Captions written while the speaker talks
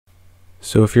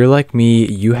So if you're like me,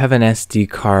 you have an SD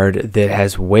card that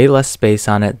has way less space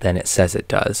on it than it says it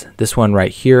does. This one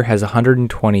right here has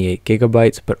 128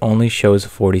 gigabytes, but only shows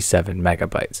 47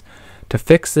 megabytes. To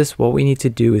fix this, what we need to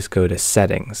do is go to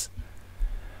Settings.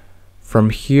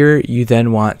 From here, you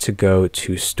then want to go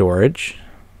to Storage,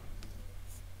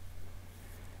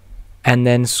 and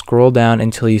then scroll down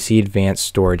until you see Advanced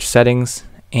Storage Settings,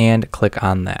 and click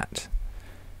on that.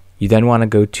 You then want to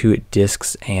go to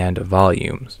Disks and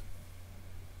Volumes.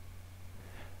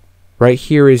 Right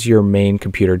here is your main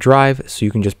computer drive, so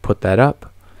you can just put that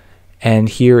up. And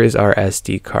here is our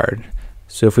SD card.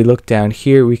 So if we look down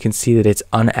here, we can see that it's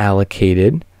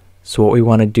unallocated. So what we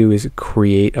want to do is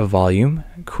create a volume,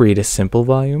 create a simple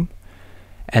volume.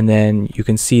 And then you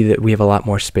can see that we have a lot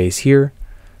more space here.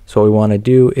 So what we want to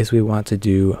do is we want to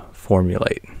do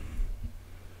formulate.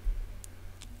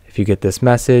 If you get this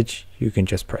message, you can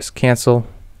just press cancel.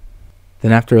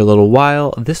 Then after a little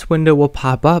while, this window will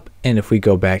pop up, and if we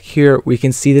go back here, we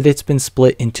can see that it's been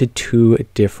split into 2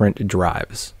 different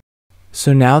drives.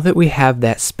 So now that we have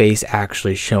that space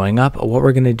actually showing up, what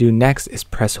we're going to do next is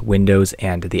press Windows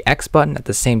and the X button at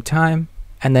the same time,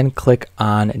 and then click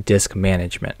on Disk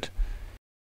Management.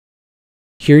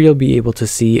 Here you'll be able to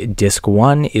see Disk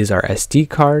 1 is our SD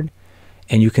card,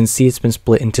 and you can see it's been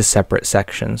split into separate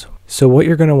sections. So what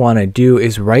you're going to want to do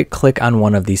is right click on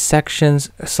one of these sections,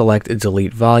 select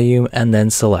Delete Volume, and then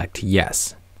select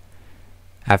Yes.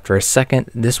 After a second,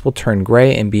 this will turn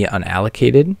gray and be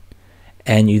unallocated,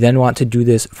 and you then want to do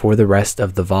this for the rest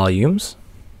of the volumes.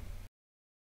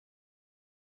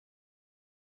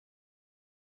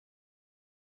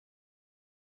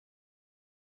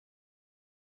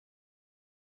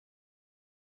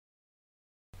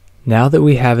 Now that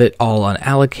we have it all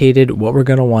unallocated, what we're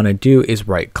going to want to do is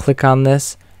right click on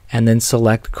this and then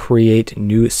select Create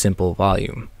New Simple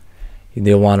Volume.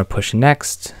 You'll want to push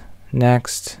Next,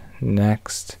 Next,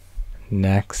 Next,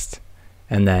 Next,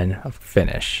 and then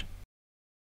Finish.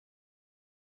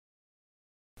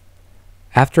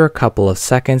 After a couple of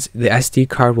seconds, the SD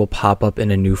card will pop up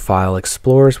in a new File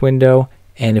Explorers window,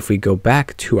 and if we go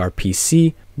back to our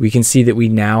PC, we can see that we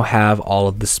now have all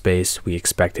of the space we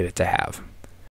expected it to have.